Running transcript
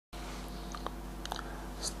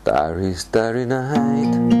Starry, starry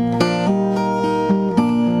night,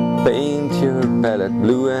 paint your palette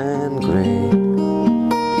blue and grey.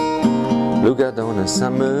 Look out on a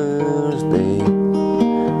summer's day,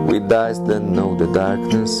 with eyes that know the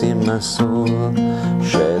darkness in my soul.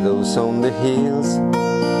 Shadows on the hills,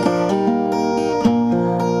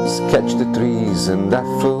 sketch the trees and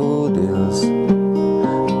daffodils,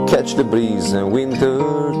 catch the breeze and winter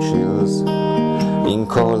chills, in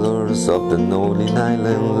colors of the Northern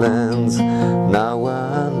Island lands. Now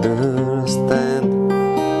I understand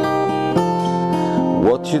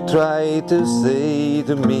what you try to say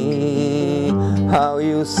to me, how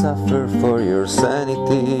you suffer for your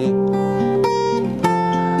sanity,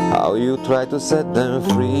 how you try to set them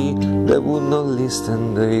free. They would not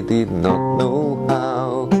listen, they did not know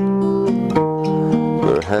how.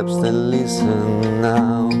 Perhaps they listen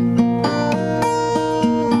now.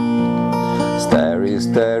 Starry,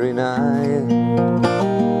 starry night,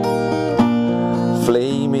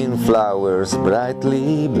 flaming flowers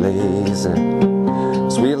brightly blaze,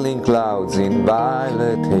 swirling clouds in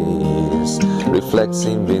violet haze,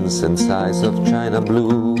 reflecting Vincent's eyes of china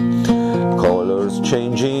blue, colors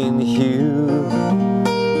changing hue,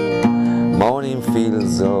 morning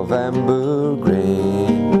fields of amber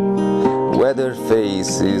grain, weather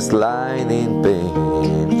faces lying in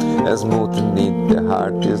pain, as smooth beneath the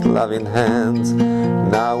heart is loving hands.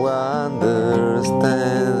 Now I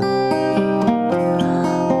understand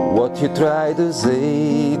what you try to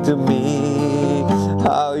say to me,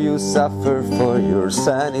 how you suffer for your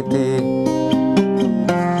sanity,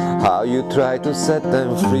 how you try to set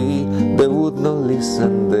them free. They would not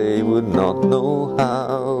listen, they would not know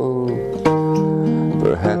how.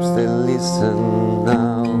 Perhaps they listen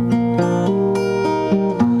now,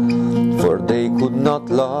 for they could not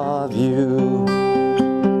love you,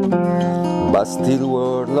 but still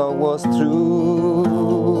word love was true.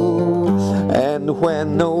 And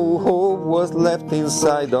when no hope was left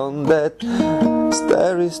inside on that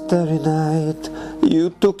starry, starry night, you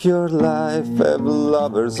took your life as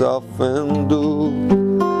lovers often do.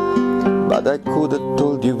 But I could have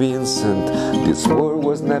told you, Vincent, this world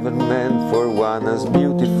was never meant for one as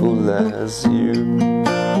beautiful as you.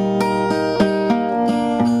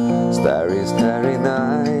 Starry, starry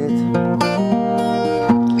night,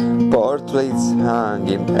 portraits hung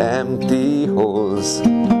in empty halls,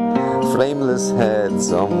 flameless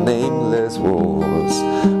heads on nameless walls,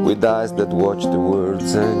 with eyes that watch the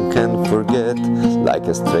words and can't forget, like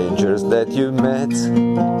a strangers that you met.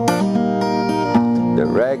 The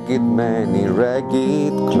ragged man in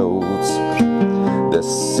ragged clothes, the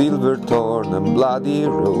silver torn and bloody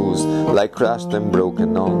rose, like crushed and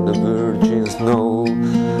broken on the virgin snow.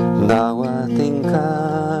 Now I think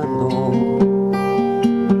I know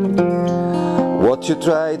what you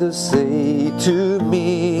try to say to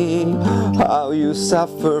me, how you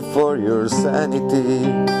suffer for your sanity,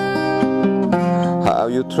 how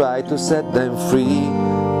you try to set them free.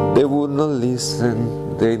 They would not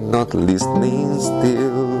listen, they're not listening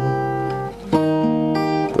still.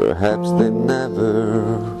 Perhaps they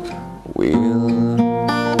never will.